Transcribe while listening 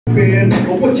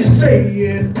Or what you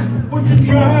saying, what you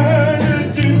trying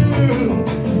to do.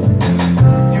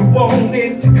 You want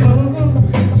it to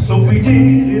come, so we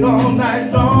did it all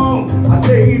night long. I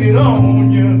laid it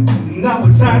on you, now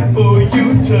it's time for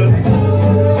you to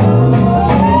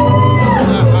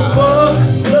fuck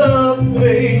love,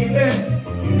 baby.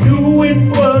 You knew it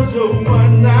was a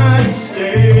one-night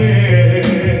stand.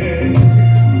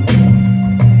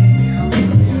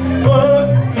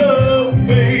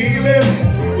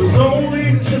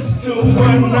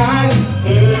 One night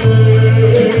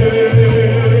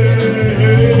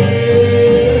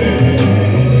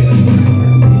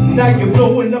now you're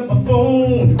blowing up my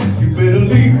phone. You better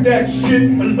leave that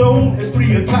shit alone. It's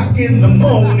 3 o'clock in the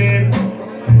morning.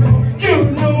 You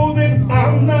know that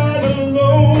I'm not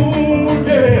alone.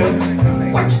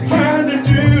 Yeah, what you trying to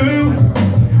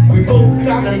do? We both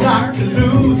got a lot to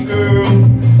lose, girl.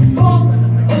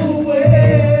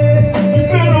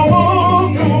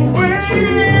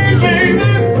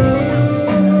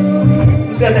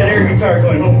 Got that air guitar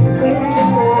going home.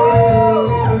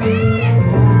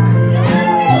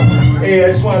 Hey, I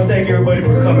just want to thank everybody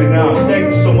for coming out.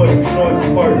 Thank you so much for showing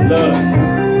some part of love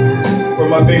for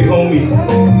my big homie.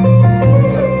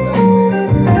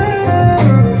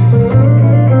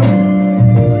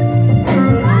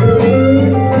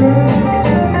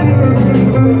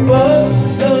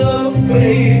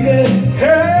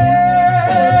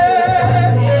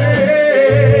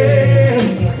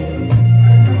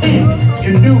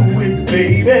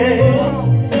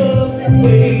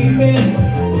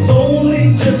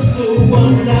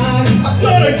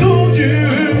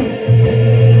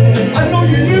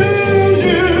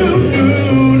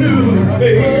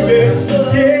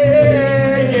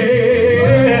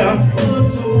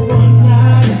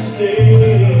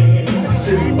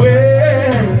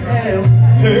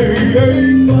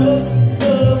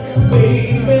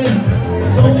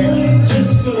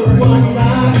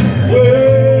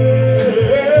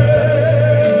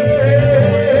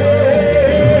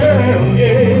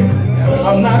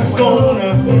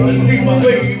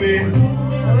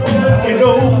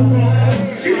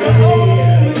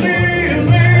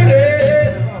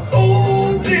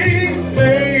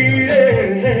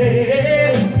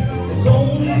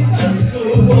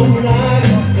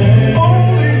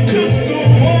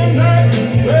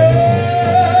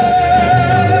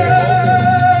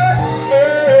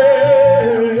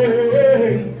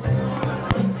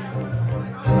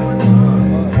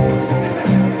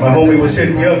 My homie was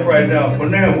hitting me up right now.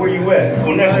 Cornell, where you at?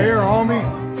 Cornell. Right here, homie.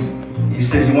 He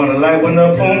says, you want to light one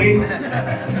up, homie?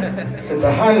 I said,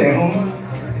 the highlight, homie.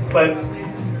 But,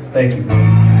 thank you.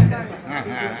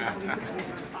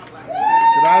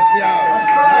 Gracias.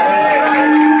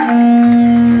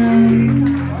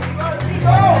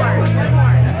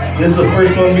 This is the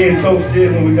first one me and Toast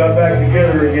did when we got back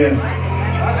together again.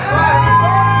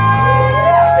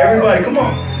 Everybody, come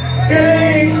on.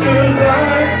 Gangsta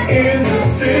life in the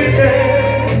city.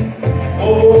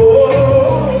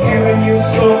 Oh, giving you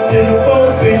something to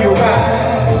open your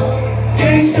eyes.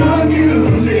 Gangsta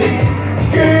music.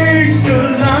 Gangsta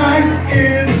life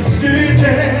in the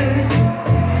city.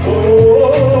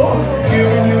 Oh,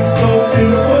 giving you something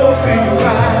to open your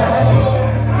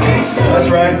eyes. That's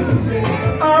right.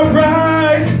 I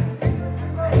ride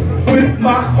with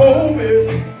my homies.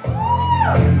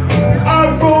 I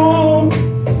roll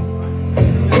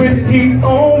with heat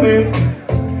on me.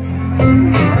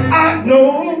 I know.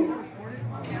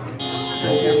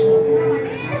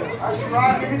 That's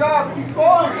right. Pick it up. Keep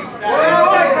going.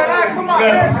 Come on.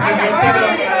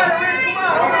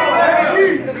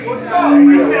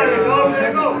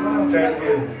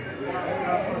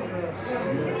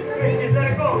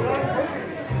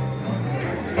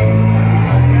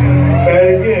 Try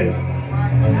it again.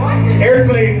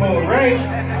 Airplane mode, right?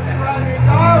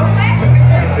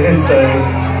 Inside.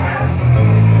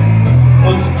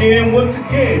 Once again.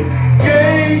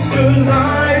 Gangsta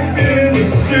life in the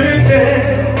city.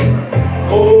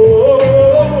 Oh,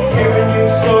 giving you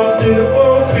something to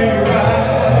open your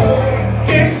eyes.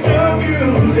 Gangsta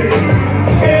music.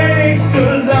 Gangsta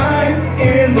life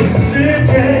in the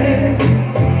city.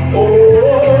 Oh,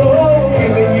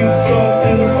 giving you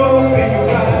something to open your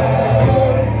eyes.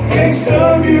 Gangsta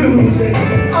music.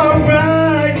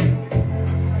 Alright.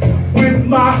 With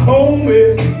my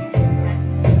homies.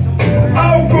 I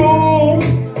roll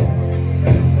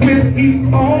with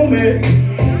heat on me.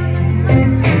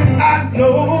 I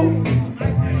know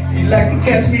you like to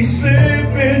catch me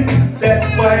slipping. That's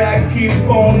why I keep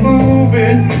on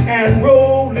moving and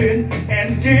rolling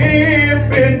and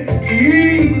dipping.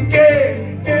 Yeah,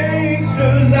 gangsta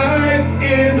life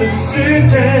in the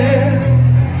city.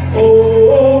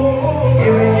 Oh,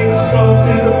 giving you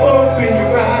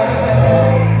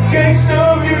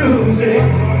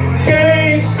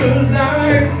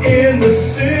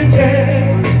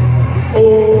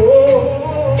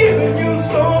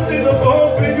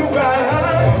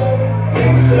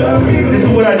This is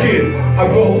what I did. I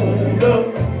rolled up,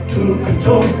 took a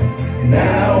toke,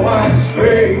 now I'm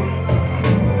straight.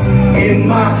 In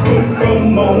my hood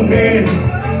from morning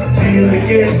till it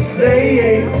gets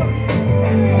late.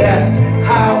 That's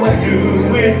how I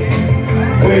do it.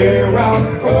 Where I'm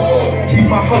from, keep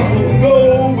my hustle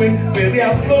going, baby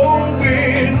I'm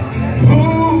flowing.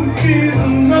 Who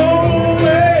doesn't know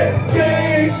it?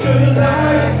 Gangsta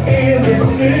life in the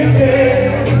city.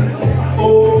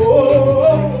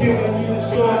 Oh, giving you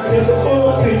something to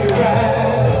open your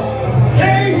eyes.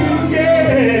 Hey,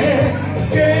 yeah,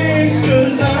 gangsta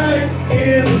life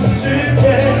in the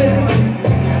city.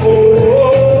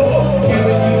 Oh,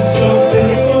 giving you something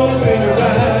to open your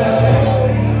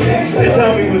eyes. They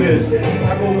tell me with this.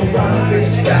 I go around and get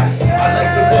straps. I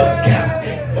like to bust cap.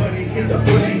 Money in the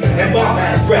pussy and my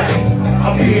ass rap.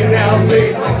 I'm being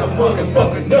outraged like a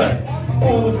motherfucking nut.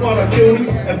 Fools gonna kill me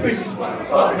and bitches wanna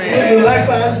fuck me. The life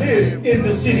I live in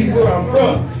the city where I'm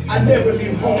from, I never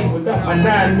leave home without my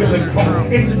 9 million chrome.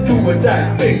 It's a do or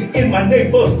die thing in my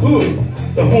neighborhood.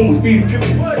 The homies be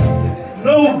dripping.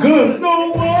 No good,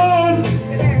 no one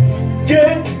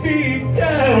get me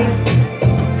down.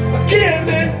 I can't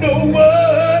let no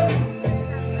one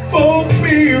fuck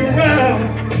me around.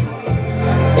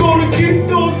 Gonna keep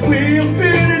those wheels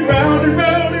spinning round and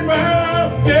round and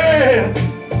round, yeah.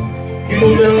 You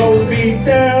know that I'll always be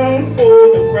down for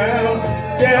the ground,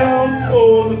 down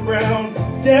for the ground,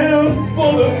 down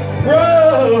for the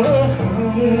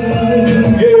ground,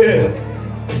 yeah.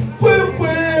 Well,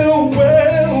 well,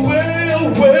 well,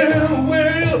 well, well,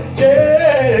 well,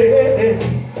 yeah.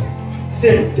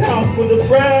 Said down for the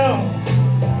brown,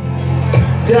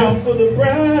 down for the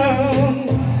brown.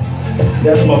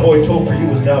 That's my boy Toper, he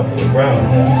was down for the brown,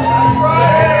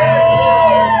 homies.